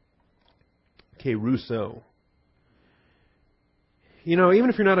 Kerusso. Even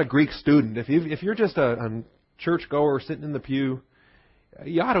if you're not a Greek student, if you're just a churchgoer sitting in the pew,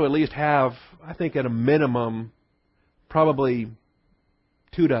 you ought to at least have, I think at a minimum, probably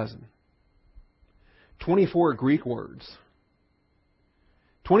 24 24 Greek words.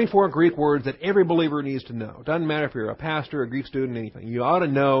 24 Greek words that every believer needs to know. Doesn't matter if you're a pastor, a Greek student, anything. You ought to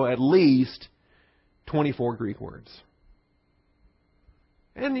know at least 24 Greek words.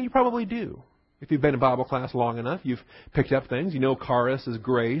 And you probably do. If you've been in Bible class long enough, you've picked up things. You know charis is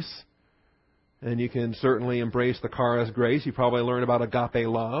grace. And you can certainly embrace the charis grace. You probably learn about agape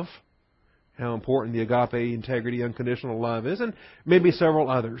love, how important the agape integrity, unconditional love is, and maybe several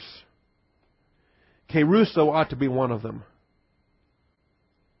others. Kerusso ought to be one of them.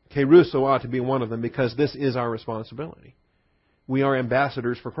 Kerusso ought to be one of them because this is our responsibility. We are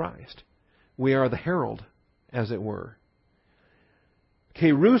ambassadors for Christ. We are the herald, as it were.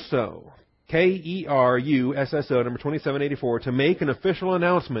 Kerusso, K-E-R-U-S-S-O, number 2784, to make an official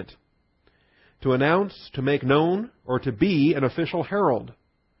announcement. To announce, to make known, or to be an official herald.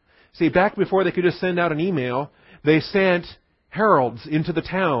 See, back before they could just send out an email, they sent heralds into the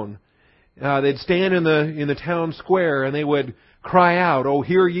town. They'd stand in the town square and they would cry out, "Oh,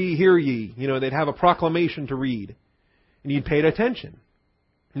 hear ye, hear ye." They'd have a proclamation to read. and you paid attention.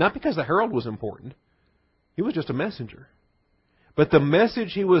 Not because the herald was important. He was just a messenger. But the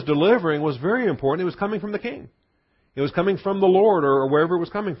message he was delivering was very important. It was coming from the king. It was coming from the Lord or wherever it was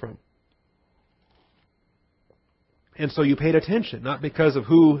coming from. And so you paid attention, not because of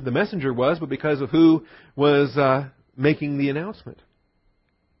who the messenger was, but because of who was making the announcement.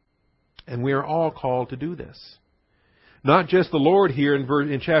 And we are all called to do this. Not just the Lord here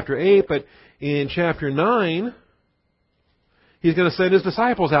in chapter 8, but in chapter 9, He's going to send His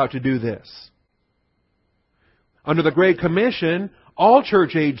disciples out to do this. Under the Great Commission, all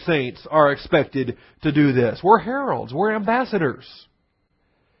church-age saints are expected to do this. We're heralds. We're ambassadors.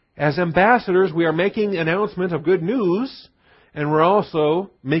 As ambassadors, we are making announcement of good news, and we're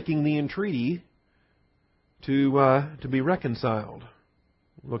also making the entreaty to be reconciled.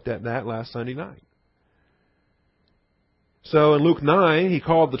 Looked at that last Sunday night. So in Luke 9, He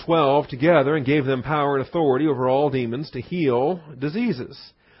called the 12 together and gave them power and authority over all demons to heal diseases.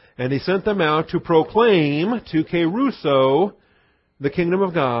 And He sent them out to proclaim, to kerusso, the kingdom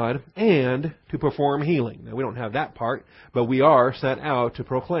of God, and to perform healing. Now, we don't have that part, but we are sent out to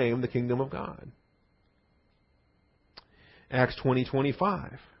proclaim the kingdom of God. Acts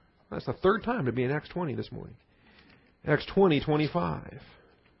 20:25. That's the third time to be in Acts 20 this morning. Acts 20:25.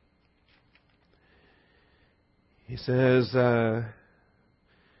 He says,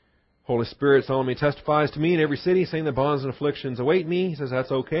 Holy Spirit solemnly testifies to me in every city, saying that bonds and afflictions await me. He says,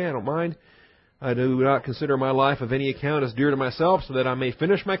 that's okay, I don't mind. I do not consider my life of any account as dear to myself, so that I may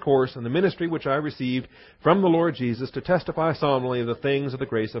finish my course in the ministry which I received from the Lord Jesus to testify solemnly of the things of the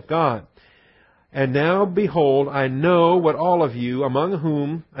grace of God. And now, behold, I know that all of you, among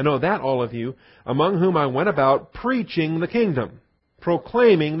whom I went about preaching the kingdom,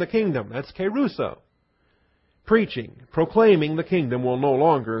 proclaiming the kingdom. That's kerusso. Preaching, proclaiming the kingdom will no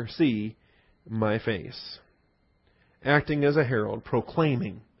longer see my face. Acting as a herald,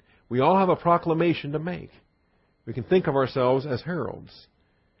 proclaiming. We all have a proclamation to make. We can think of ourselves as heralds.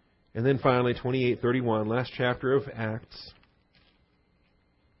 And then finally, 28:31, last chapter of Acts.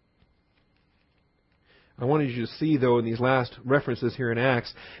 I wanted you to see, though, in these last references here in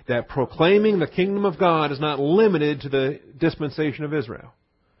Acts, that proclaiming the kingdom of God is not limited to the dispensation of Israel.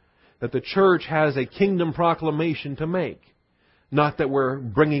 That the church has a kingdom proclamation to make. Not that we're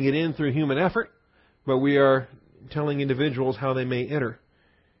bringing it in through human effort, but we are telling individuals how they may enter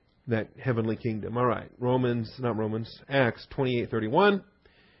that heavenly kingdom. All right, Acts 28:31.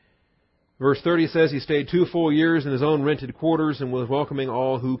 Verse 30 says, He stayed 2 full years in His own rented quarters and was welcoming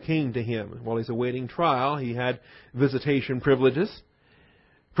all who came to Him. While He's awaiting trial, He had visitation privileges,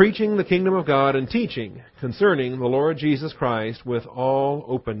 preaching the kingdom of God and teaching concerning the Lord Jesus Christ with all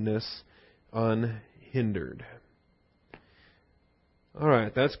openness unhindered. All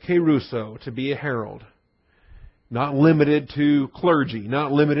right, that's kerusso, to be a herald. Not limited to clergy,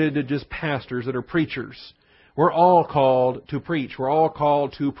 not limited to just pastors that are preachers. We're all called to preach. We're all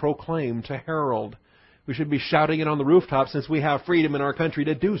called to proclaim, to herald. We should be shouting it on the rooftops since we have freedom in our country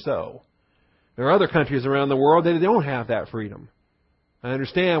to do so. There are other countries around the world that don't have that freedom. I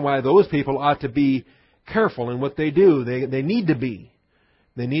understand why those people ought to be careful in what they do. They need to be.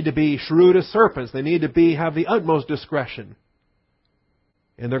 They need to be shrewd as serpents. They need to have the utmost discretion.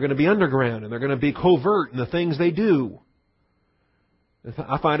 And they're going to be underground, and they're going to be covert in the things they do.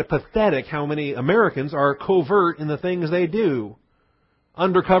 I find it pathetic how many Americans are covert in the things they do.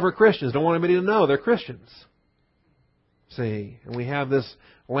 Undercover Christians. Don't want anybody to know they're Christians. See, and we have this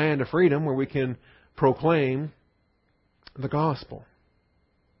land of freedom where we can proclaim the gospel.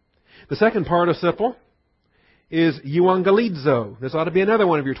 The second participle is euangelizo. This ought to be another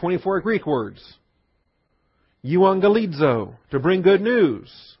one of your 24 Greek words. Euangelizo, to bring good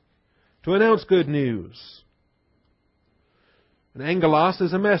news, to announce good news. And angelos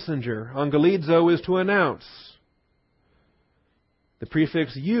is a messenger. Angelizo is to announce. The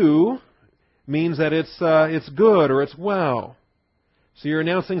prefix eu means that it's good or it's well. So you're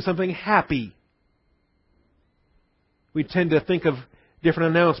announcing something happy. We tend to think of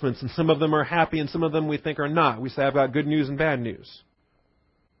different announcements, and some of them are happy and some of them we think are not. We say, I've got good news and bad news.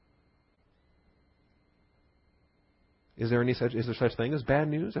 Is there such thing as bad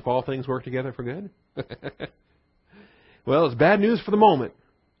news if all things work together for good? Well, it's bad news for the moment.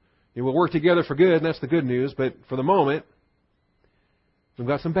 It will work together for good, and that's the good news. But for the moment, we've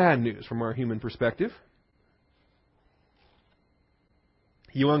got some bad news from our human perspective.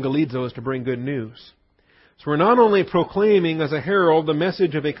 Euangelizo is to bring good news. So we're not only proclaiming as a herald the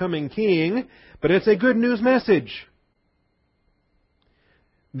message of a coming king, but it's a good news message.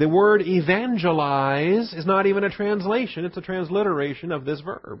 The word evangelize is not even a translation. It's a transliteration of this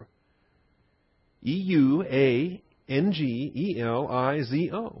verb. N-G-E-L-I-Z-O.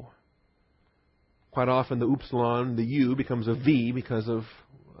 Quite often the upsilon, the U, becomes a V because of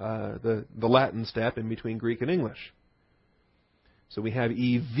the Latin step in between Greek and English. So we have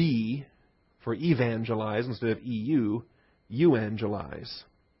EV for evangelize instead of EU, euangelize.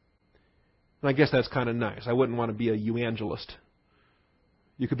 And I guess that's kind of nice. I wouldn't want to be a euangelist.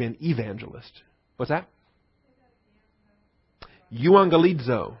 You could be an evangelist. What's that?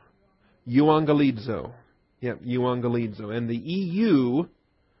 Euangelizo. Euangelizo. Yep, euangelizo. And the EU,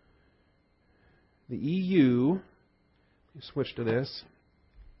 let me switch to this.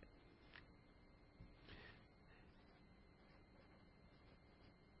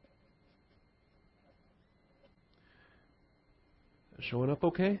 Showing up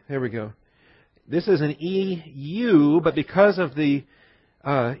okay? There we go. This is an EU, but because of the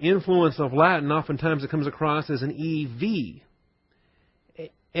influence of Latin, oftentimes it comes across as an EV.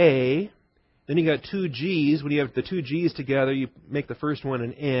 A. Then you got two G's. When you have the two G's together, you make the first one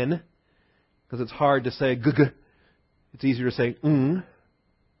an N, because it's hard to say g. It's easier to say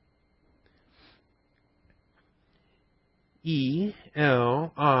E-L-I-Z.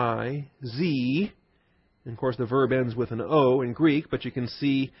 And of course, the verb ends with an O in Greek, but you can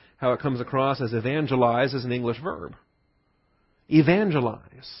see how it comes across as evangelize as an English verb.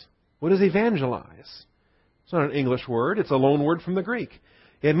 Evangelize. What is evangelize? It's not an English word. It's a loan word from the Greek.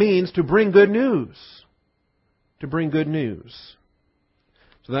 It means to bring good news. To bring good news.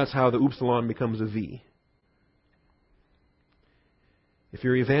 So that's how the upsilon becomes a V. If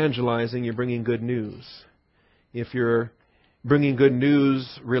you're evangelizing, you're bringing good news. If you're bringing good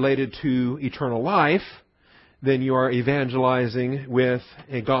news related to eternal life, then you are evangelizing with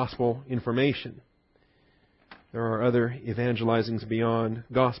a gospel information. There are other evangelizings beyond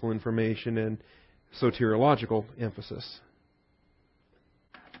gospel information and soteriological emphasis.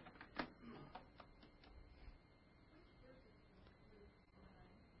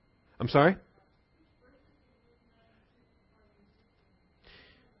 I'm sorry?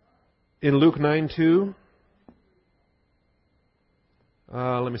 In Luke 9:2,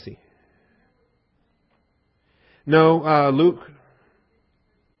 let me see. No, Luke.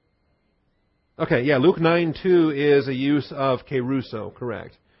 Okay, yeah, Luke 9:2 is a use of kerusso,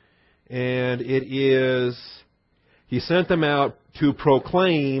 correct. And it is, he sent them out to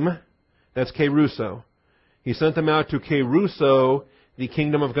proclaim, that's kerusso. He sent them out to kerusso the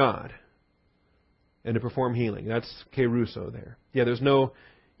kingdom of God and to perform healing. That's kerusso there. Yeah, there's no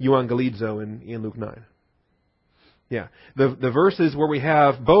euangelizo in Luke 9. Yeah, the verses where we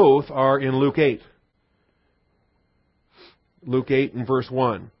have both are in Luke 8. Luke 8 and verse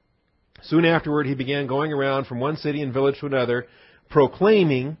 1. Soon afterward, he began going around from one city and village to another,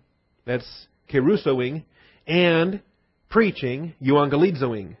 proclaiming, that's kerussoing, and preaching,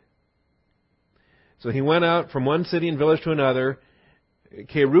 euangelizoing. So he went out from one city and village to another,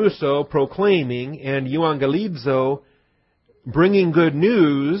 kerusso, proclaiming, and euangelizo, bringing good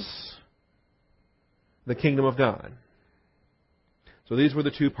news, the kingdom of God. So these were the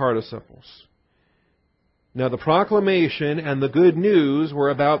two participles. Now the proclamation and the good news were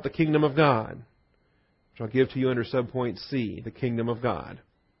about the kingdom of God, which I'll give to you under subpoint C, the kingdom of God.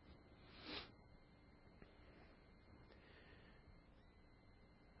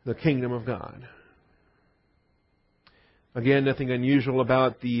 The kingdom of God. Again, nothing unusual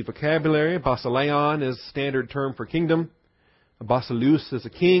about the vocabulary. Basileon is standard term for kingdom. Basileus is a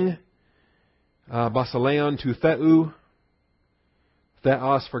king. Basileon to theou.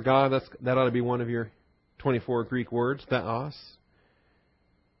 Theos for God. That ought to be one of your 24 Greek words. Theos.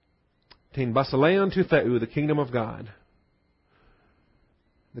 Obtain basileon to theou, the kingdom of God.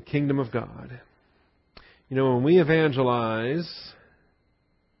 The kingdom of God. You know, when we evangelize,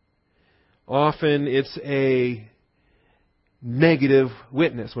 often it's a negative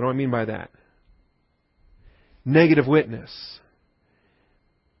witness. What do I mean by that? Negative witness.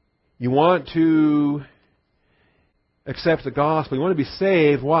 You want to accept the gospel. You want to be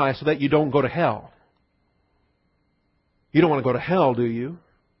saved. Why? So that you don't go to hell. You don't want to go to hell, do you?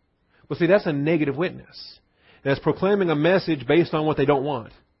 Well, see, that's a negative witness. That's proclaiming a message based on what they don't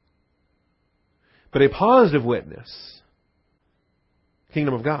want. But a positive witness,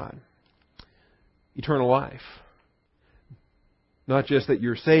 kingdom of God, eternal life. Not just that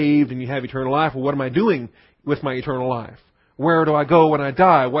you're saved and you have eternal life. Well, what am I doing with my eternal life? Where do I go when I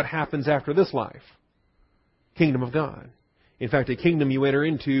die? What happens after this life? Kingdom of God. In fact, a kingdom you enter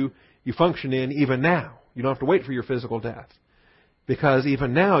into, you function in even now. You don't have to wait for your physical death. Because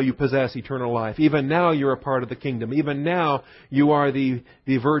even now you possess eternal life. Even now you're a part of the kingdom. Even now you are the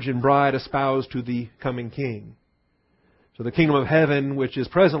virgin bride espoused to the coming king. So the kingdom of heaven, which is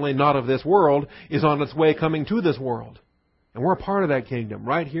presently not of this world, is on its way coming to this world. And we're a part of that kingdom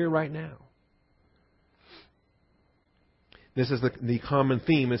right here, right now. This is the common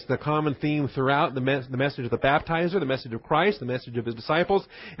theme. It's the common theme throughout the message of the baptizer, the message of Christ, the message of His disciples,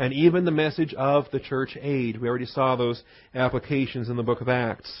 and even the message of the church age. We already saw those applications in the book of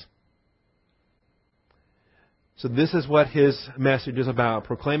Acts. So this is what His message is about,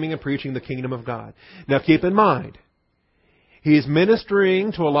 proclaiming and preaching the kingdom of God. Now keep in mind, He's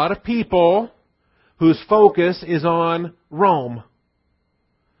ministering to a lot of people whose focus is on Rome,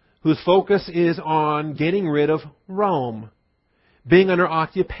 whose focus is on getting rid of Rome, being under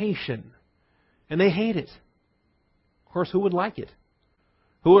occupation. And they hate it. Of course, who would like it?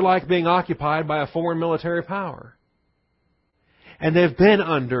 Who would like being occupied by a foreign military power? And they've been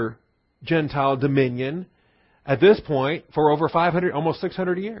under Gentile dominion at this point for over 500, almost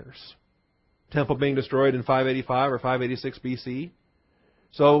 600 years. Temple being destroyed in 585 or 586 BC.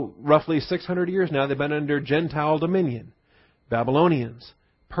 So roughly 600 years now they've been under Gentile dominion. Babylonians,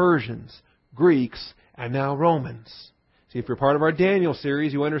 Persians, Greeks, and now Romans. See, if you're part of our Daniel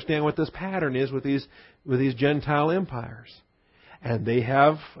series, you understand what this pattern is with these Gentile empires. And they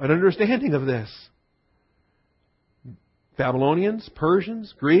have an understanding of this. Babylonians,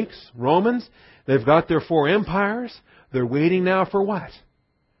 Persians, Greeks, Romans, they've got their four empires. They're waiting now for what?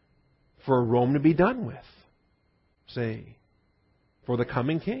 For Rome to be done with. Say, for the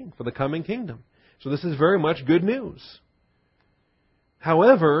coming king, for the coming kingdom. So this is very much good news.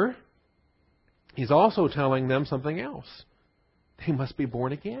 However, He's also telling them something else. They must be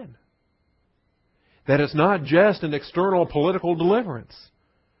born again. That it's not just an external political deliverance,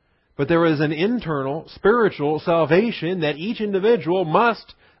 but there is an internal spiritual salvation that each individual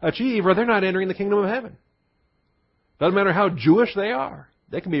must achieve or they're not entering the kingdom of heaven. Doesn't matter how Jewish they are.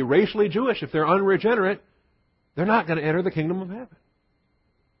 They can be racially Jewish. If they're unregenerate, they're not going to enter the kingdom of heaven.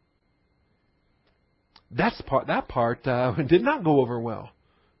 That part did not go over well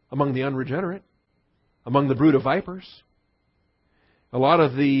among the unregenerate, among the brood of vipers. A lot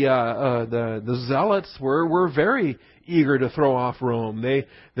of the zealots were very eager to throw off Rome.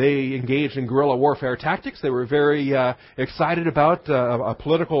 They engaged in guerrilla warfare tactics. They were very excited about a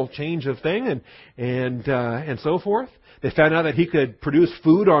political change of thing and so forth. They found out that he could produce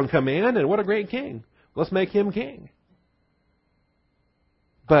food on command, and what a great king. Let's make him king.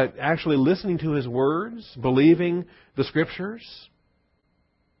 But actually listening to his words, believing the Scriptures,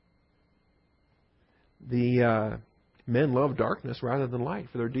 the men love darkness rather than light,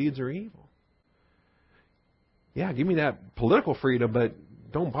 for their deeds are evil. Yeah, give me that political freedom, but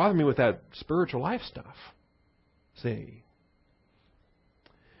don't bother me with that spiritual life stuff. See?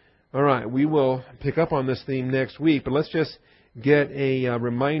 All right, we will pick up on this theme next week, but let's just get a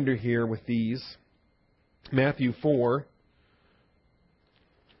reminder here with these. Matthew 4.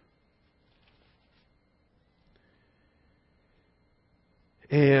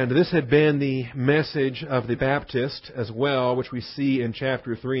 And this had been the message of the Baptist as well, which we see in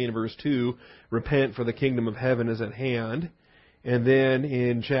chapter 3 and verse 2, repent for the kingdom of heaven is at hand. And then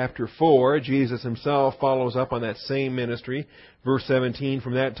in chapter 4, Jesus Himself follows up on that same ministry. Verse 17,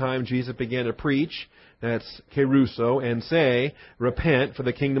 from that time Jesus began to preach, that's keruso, and say, repent for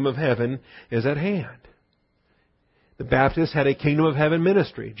the kingdom of heaven is at hand. The Baptists had a kingdom of heaven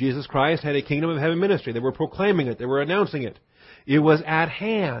ministry. Jesus Christ had a kingdom of heaven ministry. They were proclaiming it. They were announcing it. It was at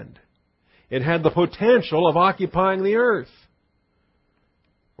hand. It had the potential of occupying the earth.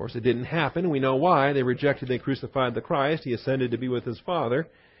 Of course, it didn't happen. We know why. They crucified the Christ. He ascended to be with His Father.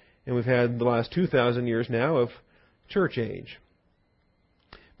 And we've had the last 2,000 years now of church age.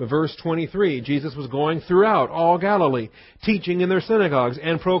 But verse 23, Jesus was going throughout all Galilee, teaching in their synagogues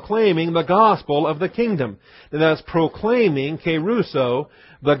and proclaiming the gospel of the kingdom. And that's proclaiming, keruso,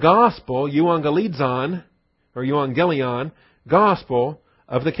 the gospel, euangelion, or euangelion, gospel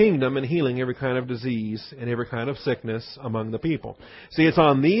of the kingdom, and healing every kind of disease and every kind of sickness among the people. See, it's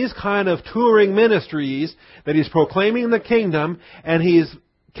on these kind of touring ministries that He's proclaiming the kingdom, and He's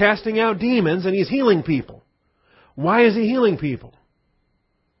casting out demons, and He's healing people. Why is He healing people?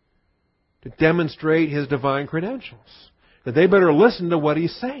 To demonstrate His divine credentials. That they better listen to what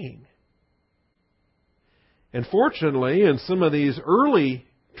He's saying. And fortunately, in some of these early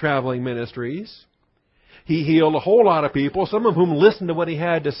traveling ministries, He healed a whole lot of people, some of whom listened to what He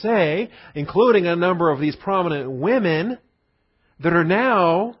had to say, including a number of these prominent women that are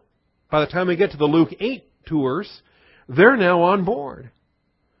now, by the time we get to the Luke 8 tours, they're now on board.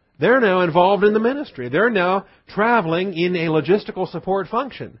 They're now involved in the ministry. They're now traveling in a logistical support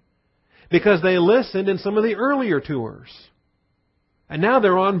function because they listened in some of the earlier tours. And now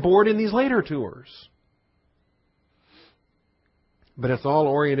they're on board in these later tours. But it's all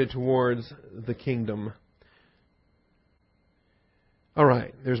oriented towards the kingdom. All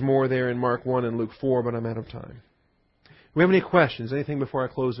right, there's more there in Mark 1 and Luke 4, but I'm out of time. Do we have any questions? Anything before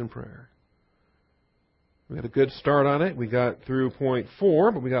I close in prayer? We got a good start on it. We got through point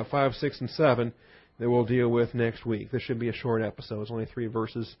 4, but we got 5, 6, and 7 that we'll deal with next week. This should be a short episode. It's only 3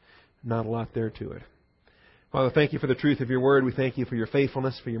 verses, not a lot there to it. Father, thank you for the truth of your word. We thank you for your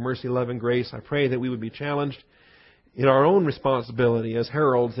faithfulness, for your mercy, love, and grace. I pray that we would be challenged in our own responsibility as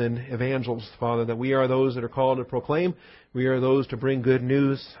heralds and evangelists, Father, that we are those that are called to proclaim. We are those to bring good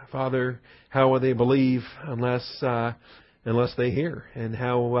news. Father, how will they believe unless they hear? And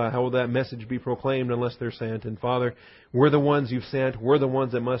how will that message be proclaimed unless they're sent? And Father, we're the ones you've sent. We're the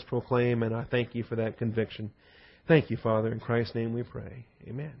ones that must proclaim, and I thank you for that conviction. Thank you, Father. In Christ's name we pray.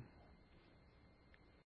 Amen.